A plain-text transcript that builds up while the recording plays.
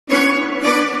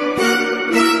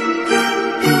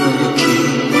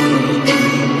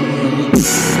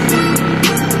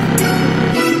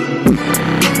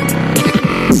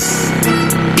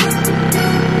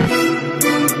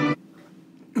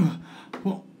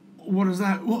What is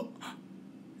that? What?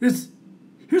 It's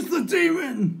the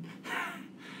demon!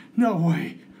 No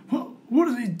way. What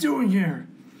is he doing here?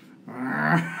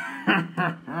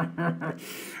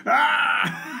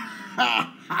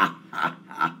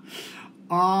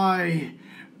 I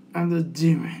am the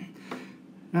demon.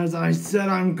 As I said,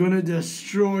 I'm gonna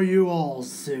destroy you all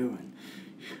soon.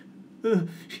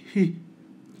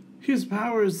 His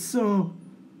power is so...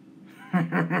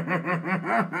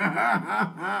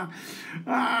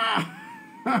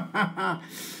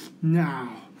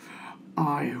 Now,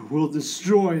 I will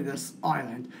destroy this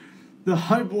island. The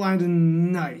Hypeland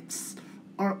Knights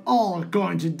are all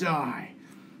going to die.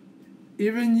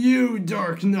 Even you,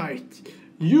 Dark Knight.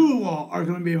 You all are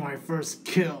going to be my first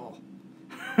kill.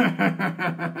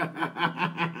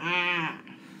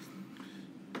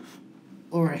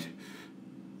 Alright.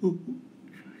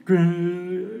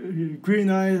 Green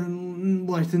Eye and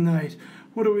Light Knight.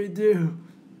 What do we do?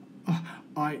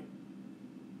 I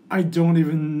don't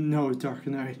even know, Dark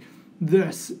Knight.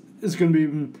 This is going to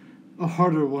be a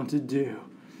harder one to do.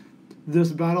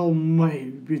 This battle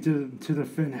might be to the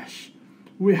finish.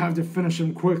 We have to finish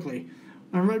him quickly.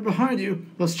 I'm right behind you.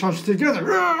 Let's charge together.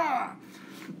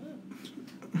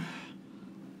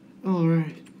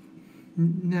 Alright.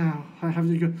 Now, I have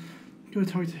to go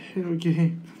talk to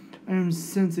Hitogame. I am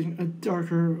sensing a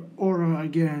darker aura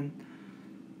again.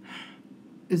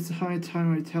 It's high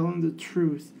time I tell him the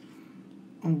truth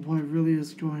on what really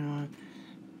is going on.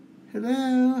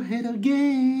 Hello,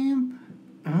 Hitogame.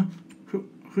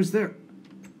 Who's there?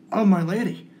 Oh, my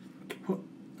lady.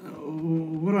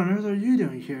 What on earth are you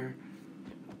doing here?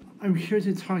 I'm here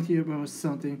to talk to you about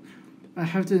something. I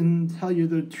have to tell you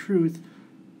the truth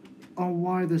on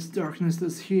why this darkness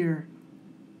is here.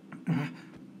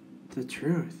 The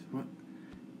truth?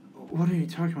 What are you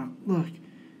talking about? Look,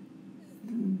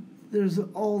 there's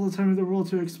all the time in the world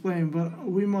to explain, but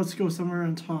we must go somewhere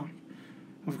and talk.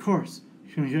 Of course.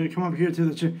 Come up here to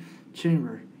the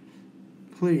chamber.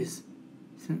 Please,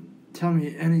 tell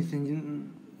me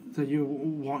anything that you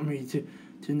want me to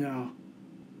know.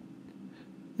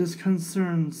 This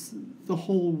concerns the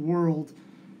whole world,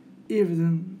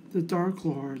 even the Dark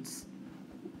Lords.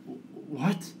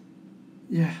 What?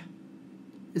 Yeah,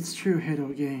 it's true,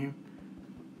 Hitogame.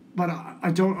 But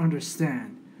I don't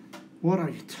understand. What are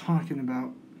you talking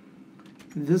about?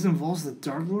 This involves the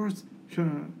Dark Lords?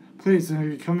 Please,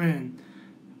 come in.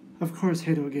 Of course,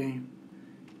 Hitogame.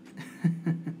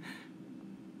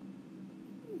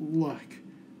 Look,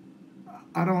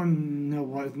 I don't know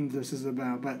what this is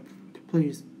about, but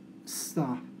please,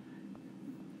 stop.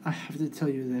 I have to tell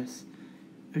you this.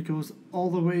 It goes all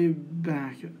the way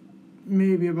back,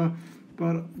 maybe about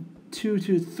 200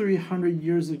 to 300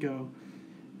 years ago.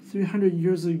 300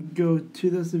 years ago to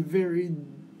this very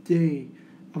day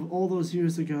of all those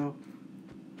years ago,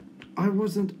 I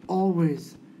wasn't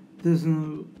always this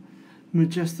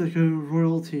majestic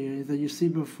royalty that you see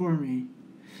before me.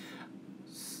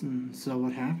 So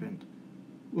what happened?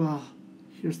 Well,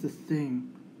 here's the thing.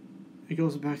 It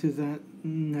goes back to that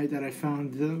night that I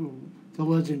found the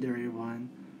legendary one.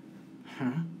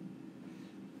 Huh?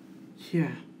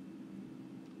 Yeah.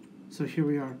 So here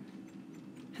we are.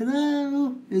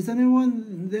 Hello? Is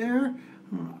anyone there?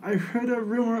 I heard a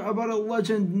rumor about a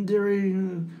legendary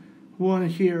one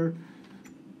here.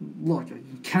 Look,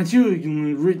 can't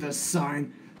you read the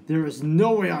sign? There is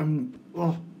no way I'm...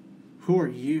 Oh, who are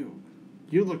you?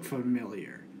 You look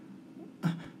familiar.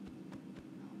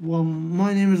 Well,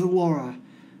 my name is Laura.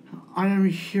 I am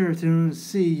here to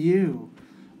see you.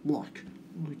 Look,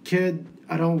 kid,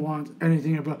 I don't want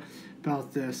anything about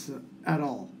this at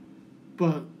all.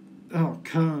 But, oh,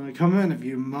 come in if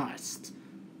you must.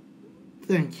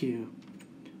 Thank you.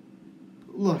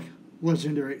 Look,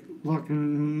 legendary, look,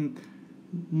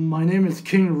 my name is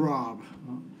King Rob.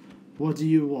 What do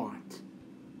you want?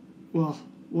 Well,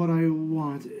 what I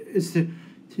want is to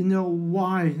know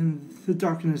why the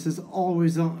darkness is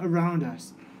always around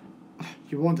us.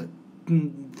 You want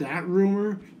that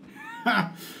rumor?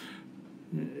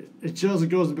 It just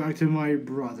goes back to my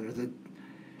brother,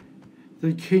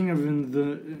 the king of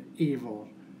the evil.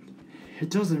 It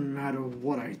doesn't matter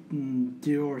what I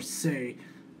do or say.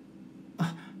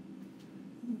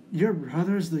 Your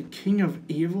brother's the king of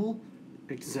evil?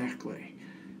 Exactly.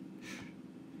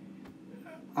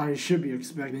 I should be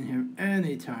expecting him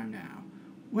any time now.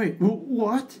 Wait,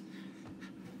 what?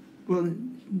 Well,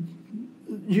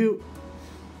 you...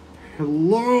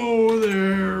 Hello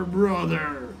there,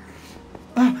 brother.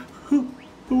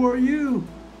 Who are you?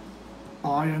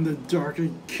 I am the Dark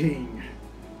King.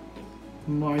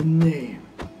 My name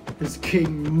is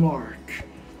King Mark.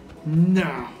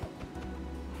 Now,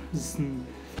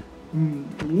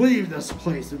 Leave this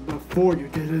place before you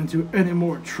get into any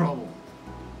more trouble.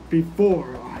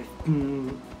 Before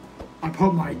I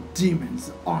put my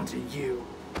demons onto you.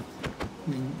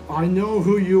 I know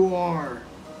who you are,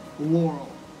 Laurel.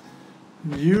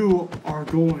 You are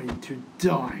going to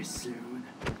die soon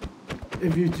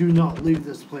if you do not leave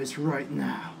this place right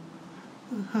now.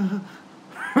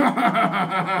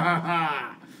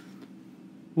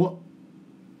 What?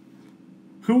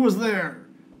 Who was there?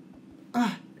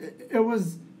 It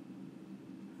was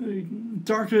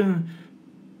Dark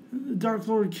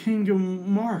Lord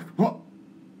King Mark. What?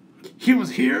 He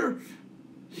was here?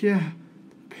 Yeah,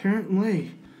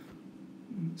 apparently.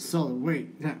 So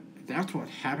wait, that's what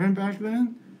happened back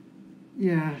then?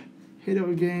 Yeah,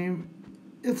 Hado game.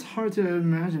 It's hard to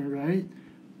imagine, right?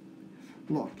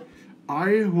 Look,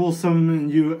 I will summon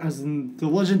you as the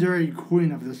legendary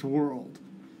queen of this world.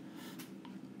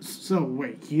 So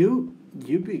wait, you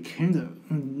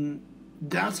became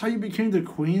that's how you became the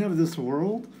queen of this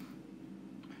world?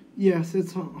 Yes,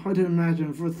 it's hard to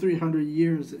imagine for 300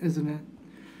 years, isn't it?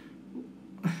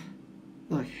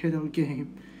 Look, Hado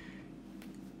game.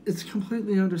 It's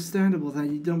completely understandable that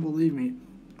you don't believe me.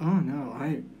 Oh no,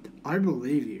 I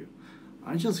believe you.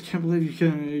 I just can't believe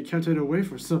you kept it away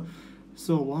for so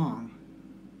long.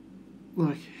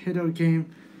 Look, Hado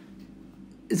game.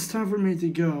 It's time for me to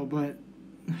go, but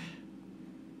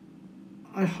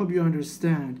I hope you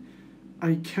understand.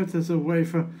 I kept this away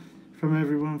from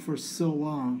everyone for so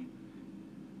long.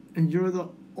 And you're the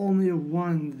only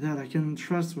one that I can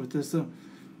trust with this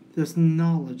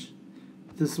knowledge,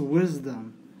 this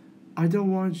wisdom. I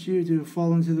don't want you to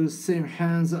fall into the same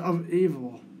hands of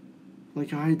evil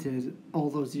like I did all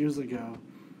those years ago.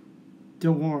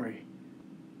 Don't worry.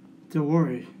 Don't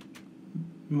worry,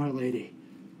 my lady.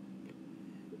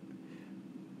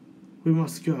 We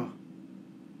must go.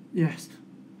 Yes.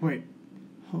 Wait.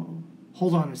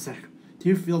 Hold on a sec. Do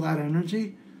you feel that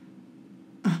energy?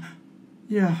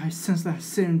 Yeah, I sense that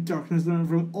same darkness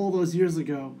from all those years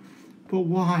ago. But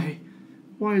why?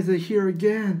 Why is it here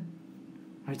again?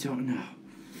 I don't know.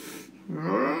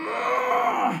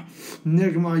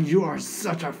 Nigma, you are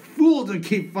such a fool to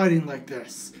keep fighting like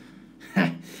this.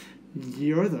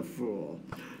 You're the fool.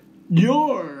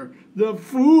 You're the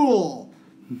fool.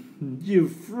 You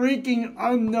freaking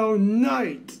unknown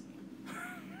knight.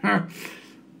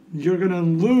 You're gonna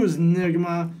lose,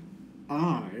 Nigma.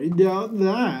 I doubt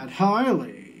that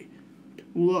highly.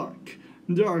 Look,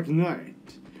 Dark Knight.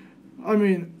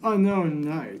 Unknown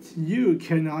Knight. You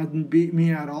cannot beat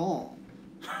me at all.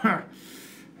 I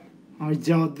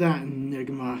doubt that,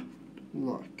 Nigma.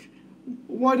 Look,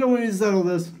 why don't we settle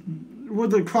this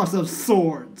with the cross of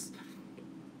swords?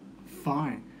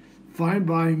 Fine. Fine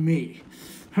by me.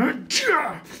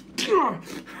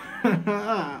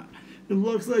 It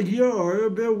looks like you're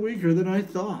a bit weaker than I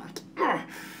thought.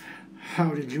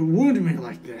 How did you wound me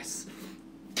like this?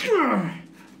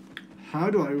 How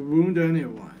do I wound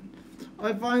anyone?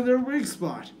 I find their weak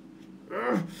spot.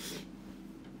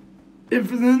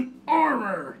 Infinite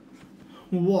armor.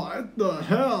 What the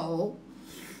hell?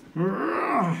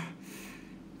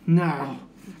 Now,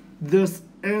 this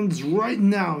ends right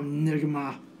now,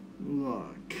 Nigma.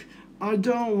 Look, I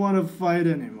don't want to fight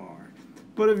anymore.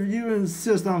 But if you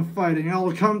insist on fighting,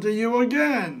 I'll come to you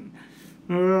again.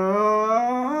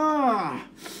 Ha!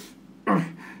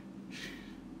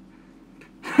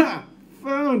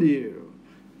 Found you.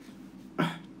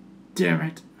 Damn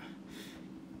it.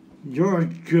 You're a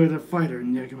good fighter,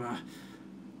 Nigma.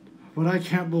 But I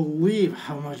can't believe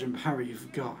how much power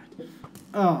you've got.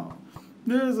 Oh,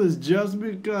 this is just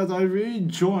because I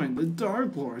rejoined the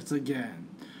Dark Lords again.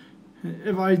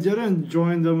 If I didn't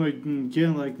join them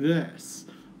again like this,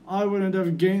 I wouldn't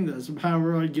have gained this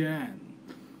power again.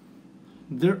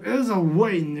 There is a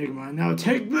way, Nigma. Now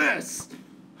take this!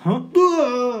 Huh?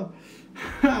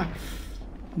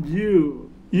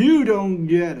 You don't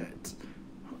get it.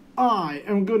 I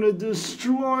am gonna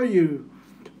destroy you,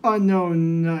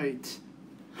 unknown knight.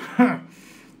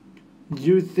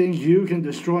 You think you can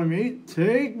destroy me?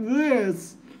 Take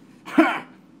this! Ha!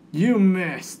 You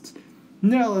missed.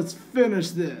 Now let's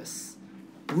finish this.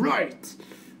 Right.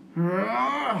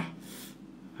 I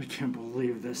can't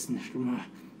believe this, Nigma.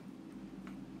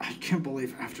 I can't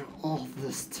believe after all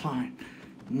this time,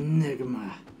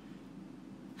 Nigma.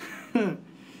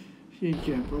 You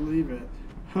can't believe it.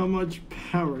 How much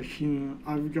power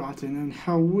I've gotten and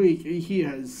how weak he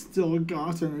has still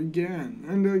gotten again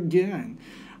and again.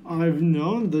 I've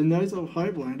known the Knights of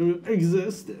Hypeland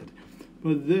existed,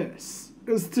 but this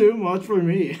is too much for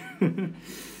me.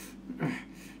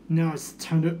 Now it's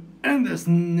time to end this,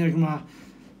 Nigma.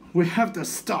 We have to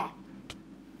stop.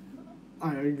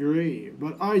 I agree,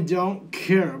 but I don't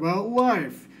care about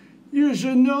life. You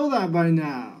should know that by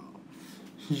now.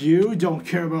 You don't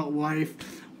care about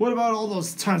life? What about all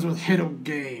those times with Hito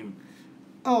Game?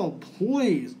 Oh,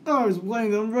 please, I was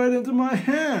playing them right into my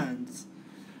hands.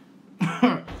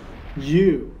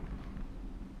 You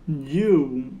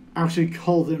actually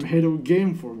called him Hito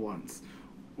Game for once.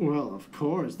 Well, of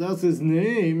course, that's his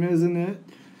name, isn't it?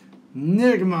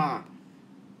 Nigma!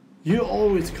 You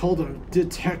always called him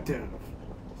Detective.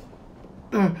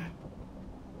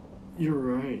 You're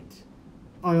right.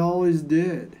 I always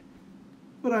did.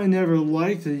 But I never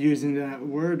liked using that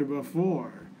word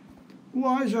before.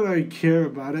 Why should I care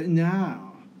about it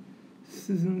now?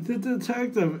 The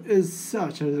detective is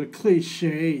such a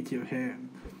cliche to him.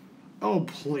 Oh,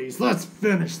 please, let's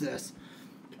finish this.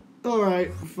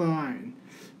 Alright, fine.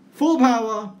 Full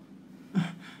power!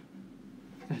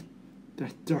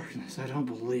 That darkness, I don't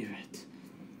believe it.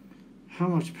 How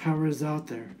much power is out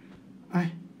there?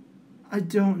 I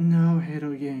don't know,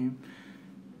 Hito Game,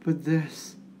 but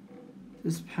this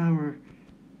power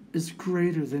is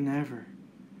greater than ever.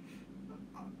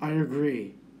 I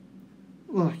agree.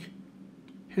 Look,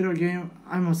 Hito Game,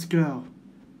 I must go,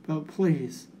 but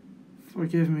please,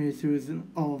 forgive me through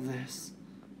all of this.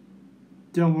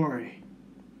 Don't worry.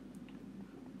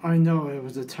 I know it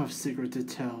was a tough secret to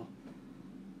tell,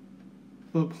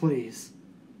 but please,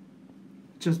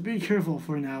 just be careful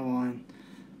from now on,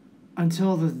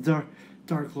 until the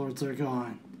Dark Lords are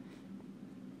gone.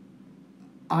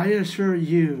 I assure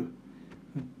you,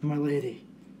 my lady,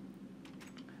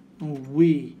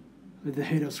 we, the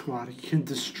Hito Squad, can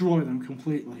destroy them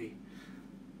completely.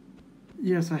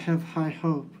 Yes, I have high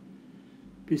hope.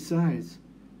 Besides,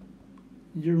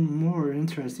 you're more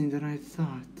interesting than I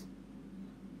thought.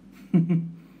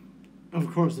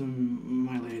 Of course,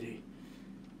 my lady.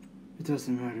 It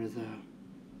doesn't matter,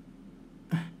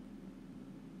 though.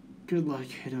 Good luck,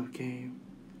 Hito Game.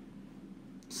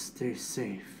 Stay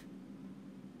safe.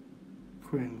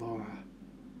 Queen Laura.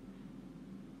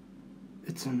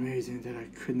 It's amazing that I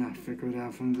could not figure it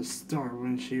out from the start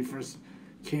when she first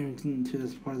came into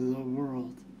this part of the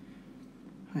world.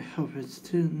 I hope it's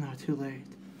not too late.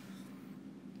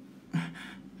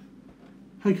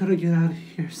 I gotta get out of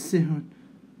here soon.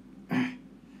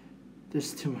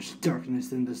 There's too much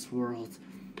darkness in this world.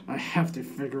 I have to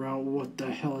figure out what the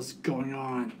hell is going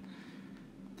on.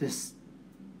 This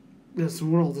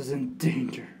world is in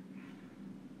danger.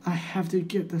 I have to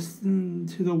get this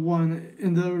to the one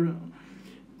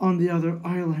on the other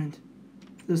island.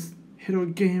 This Hito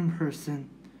Game person.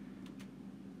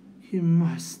 He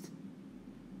must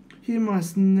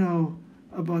know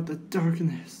about the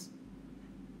darkness.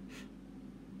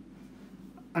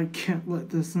 I can't let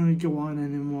this go on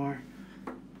anymore.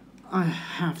 I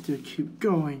have to keep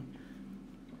going.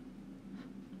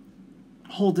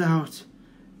 Hold out,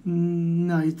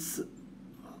 Knights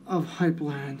of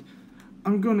Hypeland.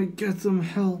 I'm gonna get some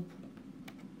help.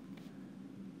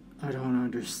 I don't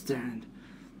understand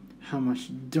how much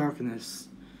darkness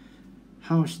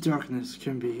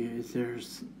can be.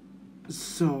 There's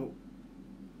so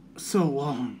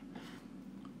long.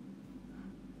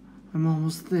 I'm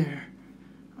almost there.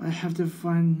 I have to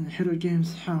find Hito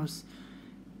Game's house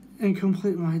and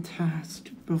complete my task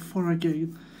before I get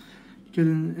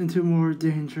into more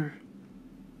danger.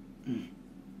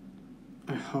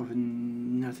 I hope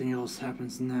nothing else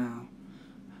happens now.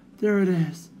 There it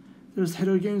is. There's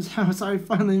Hito Game's house. I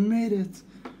finally made it.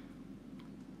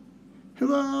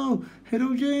 Hello,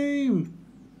 Hito Game.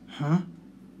 Huh?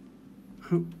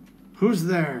 Who's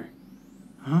there?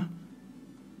 Huh?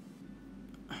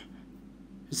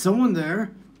 Is someone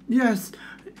there? Yes,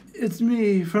 it's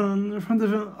me from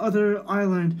the other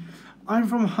island. I'm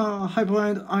from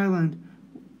Hypeland Island.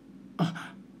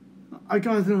 I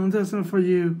got this for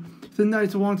you. The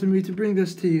Knights wanted me to bring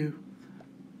this to you.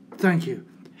 Thank you.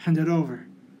 Hand it over.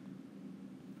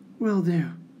 Will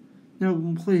do.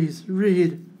 Now, please,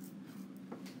 read.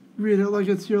 Read it like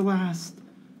it's your last.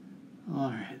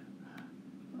 Alright.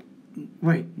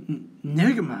 Wait,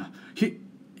 Nigma?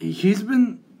 He's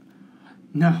been...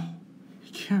 No,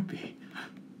 he can't be.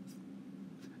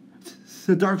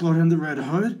 The Dark Lord and the Red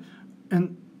Hood?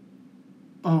 And...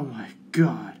 Oh my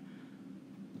god.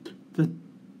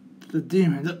 The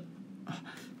demon...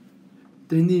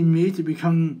 They need me to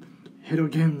become Hito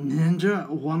Game Ninja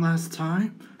one last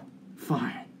time?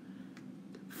 Fine.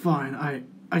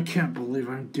 I can't believe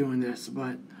I'm doing this,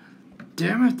 but...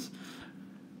 Damn it!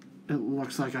 It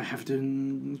looks like I have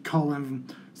to call in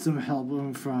some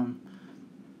help from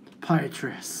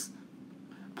Pietress.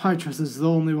 Pietress is the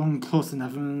only one close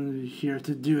enough here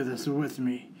to do this with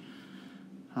me.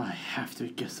 I have to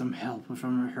get some help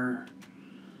from her.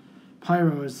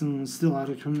 Pyro is still out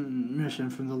of commission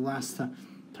from the last time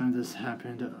this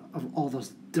happened, of all those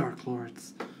Dark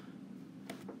Lords.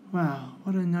 Wow,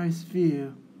 what a nice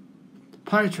view.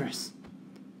 Pietress!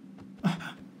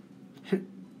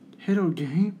 Hito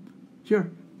Game?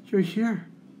 You're here.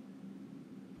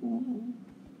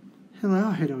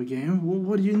 Hello, Hito Game.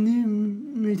 What do you need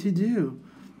me to do?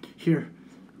 Here,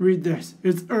 read this.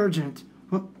 It's urgent.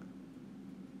 What?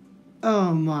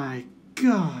 Oh my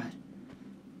God.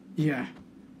 Yeah.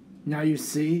 Now you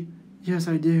see? Yes,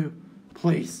 I do.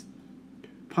 Please.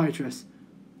 Pietress,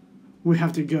 we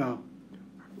have to go.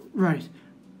 Right.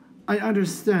 I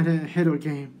understand it, Hito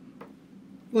Game.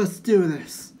 Let's do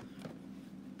this.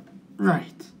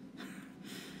 Right.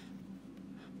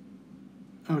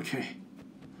 Okay.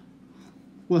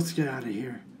 Let's get out of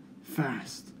here.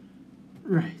 Fast.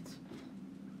 Right.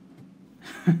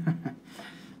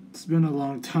 It's been a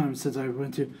long time since I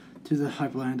went to the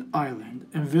Hypeland Island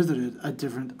and visited a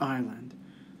different island.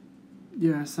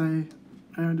 Yes, I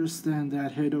understand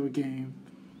that, Hito Game.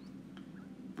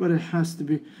 But it has to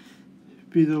be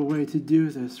the way to do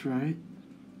this, right?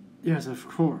 Yes, of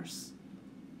course.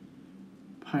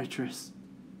 Pietress,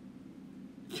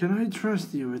 can I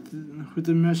trust you with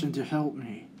the mission to help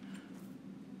me?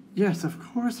 Yes, of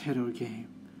course, Hito Game.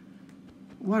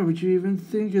 Why would you even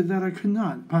think that I could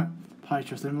not?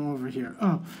 Pietress, I'm over here.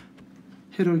 Oh,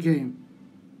 Hito Game.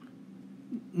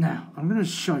 Now, I'm gonna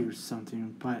show you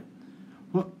something, but...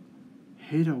 What?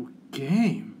 Hito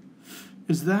Game?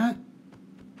 Is that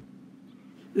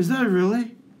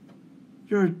really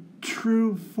your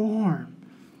true form?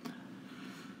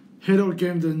 Hito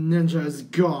Game the ninja is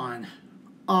gone.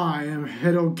 I am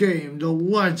Hito Game the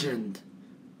legend.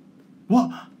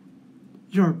 What?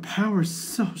 Your power's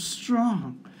so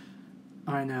strong.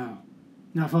 I know.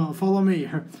 Now follow me.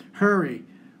 Hurry.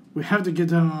 We have to get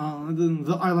to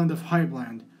the island of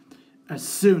Hypeland as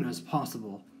soon as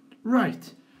possible.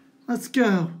 Right. Let's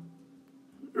go.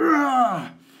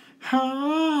 Ah!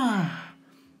 Ah!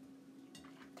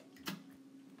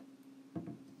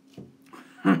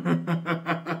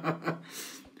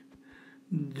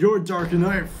 Your Dark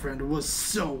Knight friend was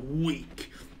so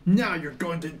weak. Now you're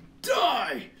going to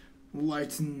die,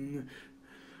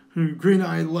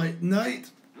 Green-Eyed Light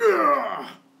Knight.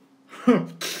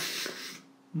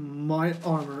 My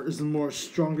armor is more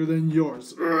stronger than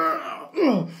yours.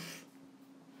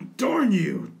 Darn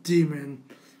you, demon.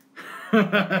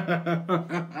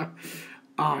 I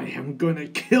am going to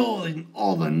kill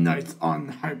all the knights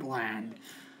on Hypeland.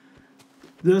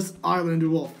 This island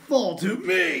will fall to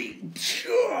me!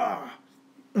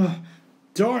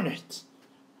 Darn it!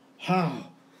 How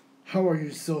are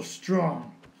you so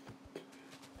strong?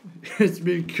 It's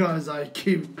because I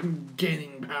keep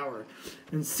gaining power.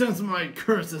 And since my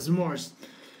curse is more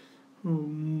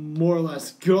or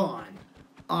less gone,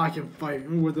 I can fight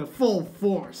with a full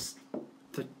force.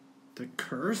 The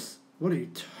curse? What are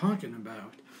you talking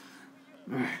about?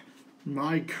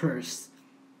 My curse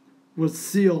was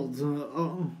sealed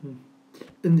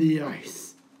in the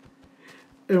ice.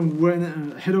 And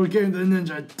when Hito Game the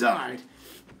ninja died,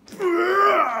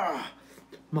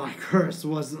 my curse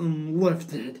was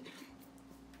lifted.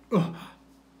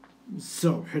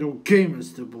 So Hito Game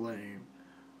is to blame.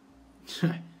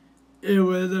 It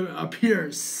would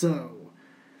appear so.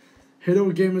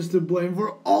 Hito Game is to blame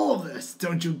for all of this,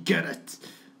 don't you get it?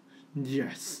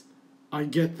 Yes, I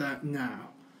get that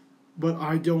now. But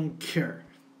I don't care.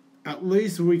 At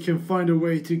least we can find a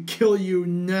way to kill you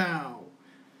now.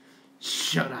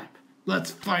 Shut up.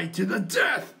 Let's fight to the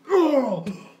death.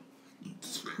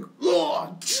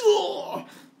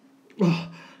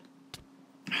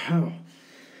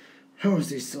 How is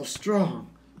he so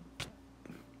strong?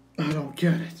 I don't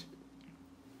get it.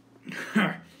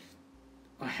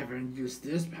 I haven't used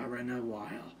this power in a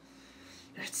while.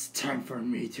 It's time for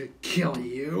me to kill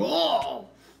you all.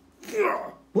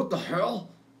 What the hell?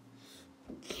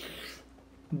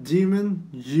 Demon,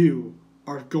 you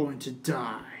are going to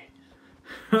die.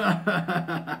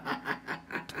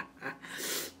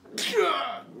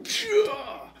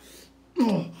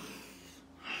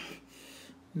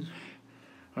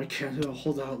 I can't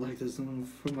hold out like this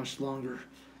for much longer.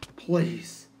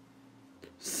 Please,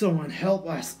 someone help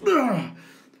us.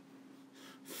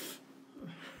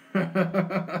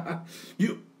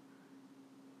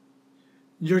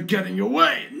 You're getting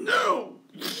away. No,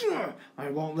 I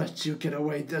won't let you get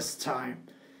away this time.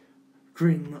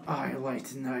 Green-Eyed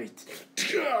Light Knight.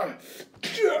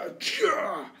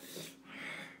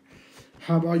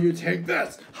 How about you take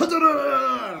this?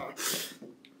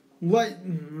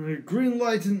 Green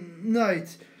Light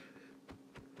Knight.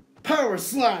 Power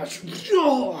Slash.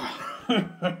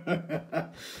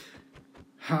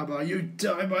 How about you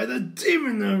die by the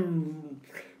demon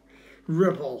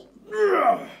ripple?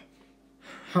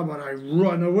 How about I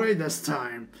run away this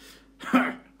time?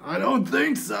 I don't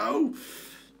think so.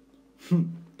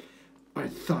 I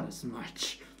thought as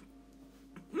much.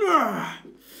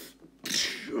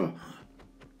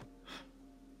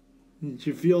 Did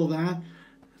you feel that?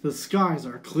 The skies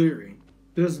are clearing.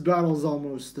 This battle's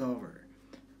almost over.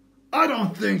 I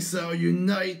don't think so, you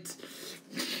knight.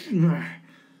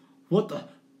 What the?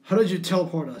 How did you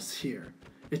teleport us here?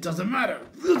 It doesn't matter.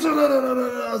 I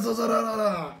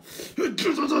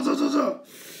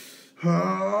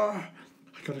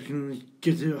gotta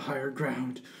get to higher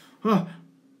ground.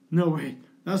 No, wait,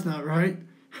 that's not right.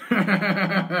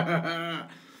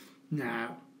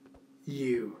 Now,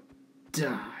 you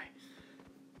die.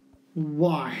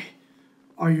 Why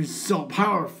are you so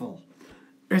powerful?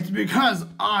 It's because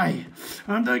I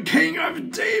am the king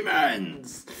of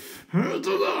demons.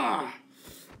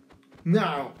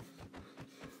 Now,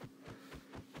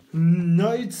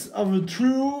 Knights of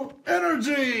True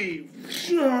Energy!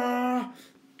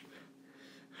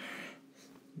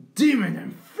 Demon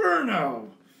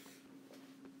Inferno!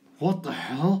 What the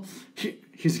hell?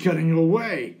 He's getting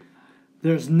away.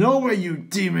 There's no way, you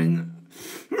demon.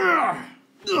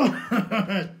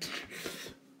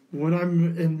 When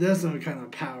I'm in this kind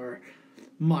of power,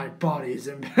 my body is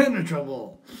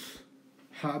impenetrable.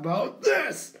 How about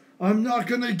this? I'm not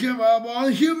gonna give up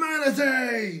on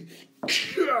humanity!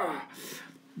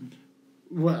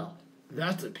 Well,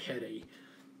 that's a pity.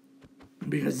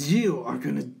 Because you are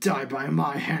gonna die by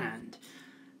my hand.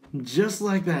 Just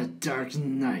like that Dark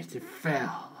Knight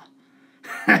fell.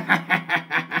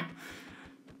 I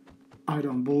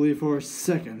don't believe for a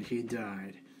second he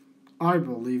died. I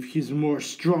believe he's more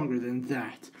stronger than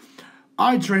that.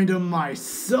 I trained him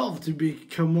myself to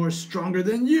become more stronger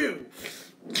than you.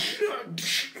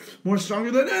 More stronger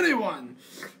than anyone.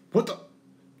 What the?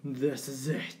 This is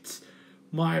it.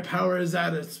 My power is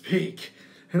at its peak,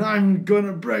 and I'm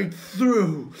gonna break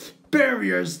through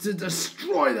barriers to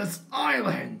destroy this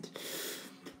island.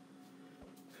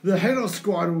 The Halo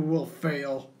Squad will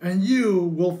fail, and you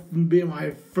will be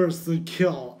my first to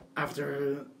kill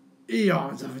after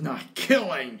eons of not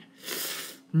killing.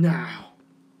 Now,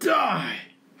 die!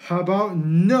 How about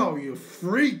no, you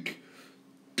freak?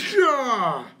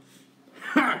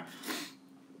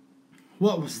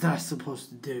 What was that supposed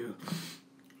to do?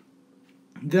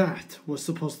 That was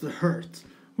supposed to hurt.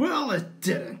 Well, it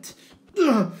didn't.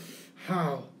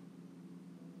 How?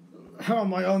 How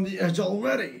am I on the edge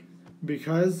already?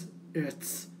 Because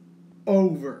it's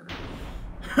over.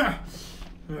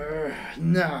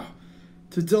 Now,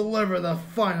 to deliver the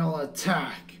final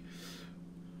attack.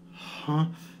 Huh?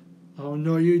 Oh,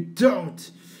 no, you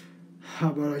don't. How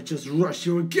about I just rush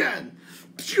you again?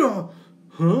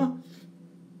 Huh?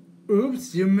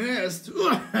 Oops, you missed.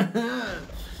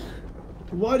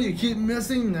 Why do you keep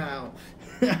missing now?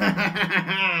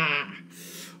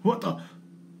 What the?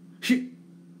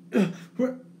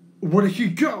 Where did he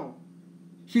go?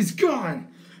 He's gone.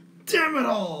 Damn it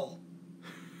all.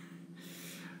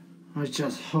 I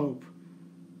just hope.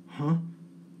 Huh?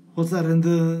 What's that in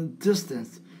the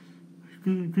distance?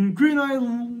 Green Eye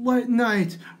Light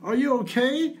Knight, are you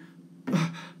okay?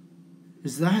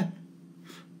 Is that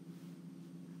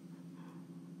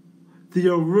the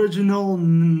original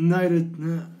knight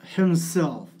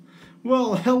himself?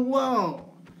 Well,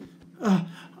 hello.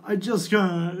 I just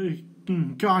got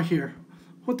here.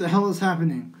 What the hell is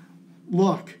happening?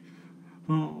 Look,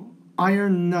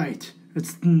 Iron Knight.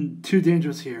 It's too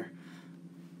dangerous here.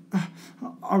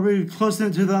 Are we close to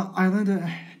the island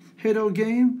Halo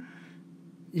game?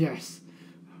 Yes,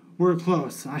 we're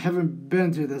close. I haven't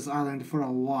been to this island for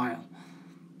a while.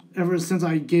 Ever since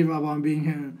I gave up on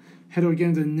being Halo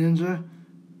Games a ninja,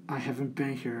 I haven't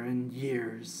been here in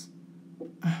years.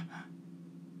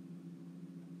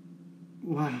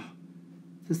 Wow,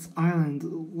 this island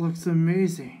looks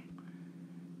amazing.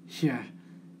 Yeah,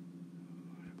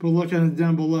 but look at it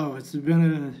down below. It's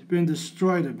been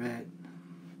destroyed a bit.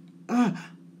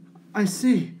 I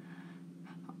see.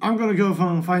 I'm gonna go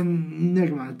find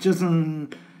Nigma.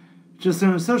 Just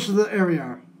search the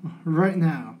area right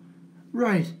now.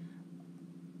 Right.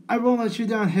 I won't let you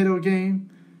down, Halo game.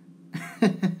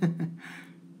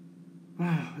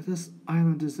 Wow, this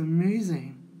island is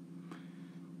amazing.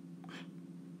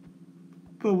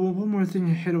 But one more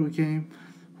thing, Halo game.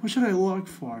 What should I look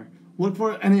for? Look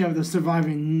for any of the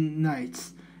surviving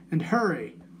knights. And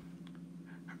hurry.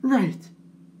 Right.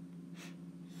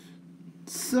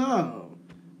 So,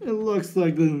 it looks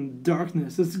like the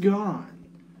darkness is gone.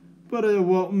 But it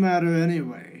won't matter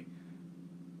anyway.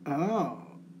 Oh.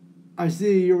 I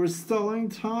see you were stalling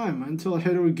time until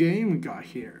Head of Game got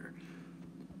here.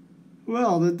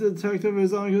 Well, the detective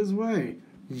is on his way.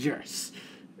 Yes.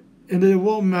 And it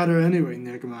won't matter anyway,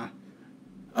 Nigma.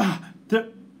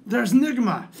 There's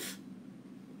Nigma!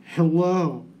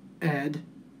 Hello, Ed.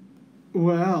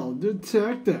 Well,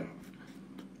 detective.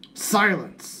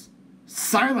 Silence!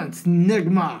 Silence,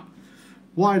 Nigma!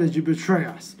 Why did you betray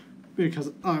us?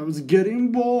 Because I was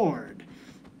getting bored.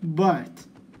 But,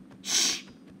 shh!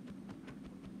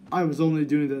 I was only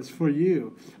doing this for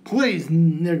you. Please,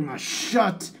 Nigma,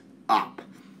 shut up!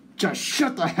 Just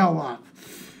shut the hell up!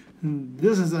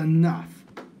 This is enough.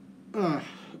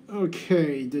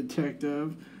 Okay,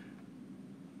 detective.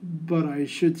 But I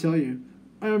should tell you,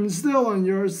 I am still on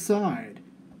your side.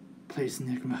 Please,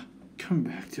 Nigma, come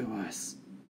back to us.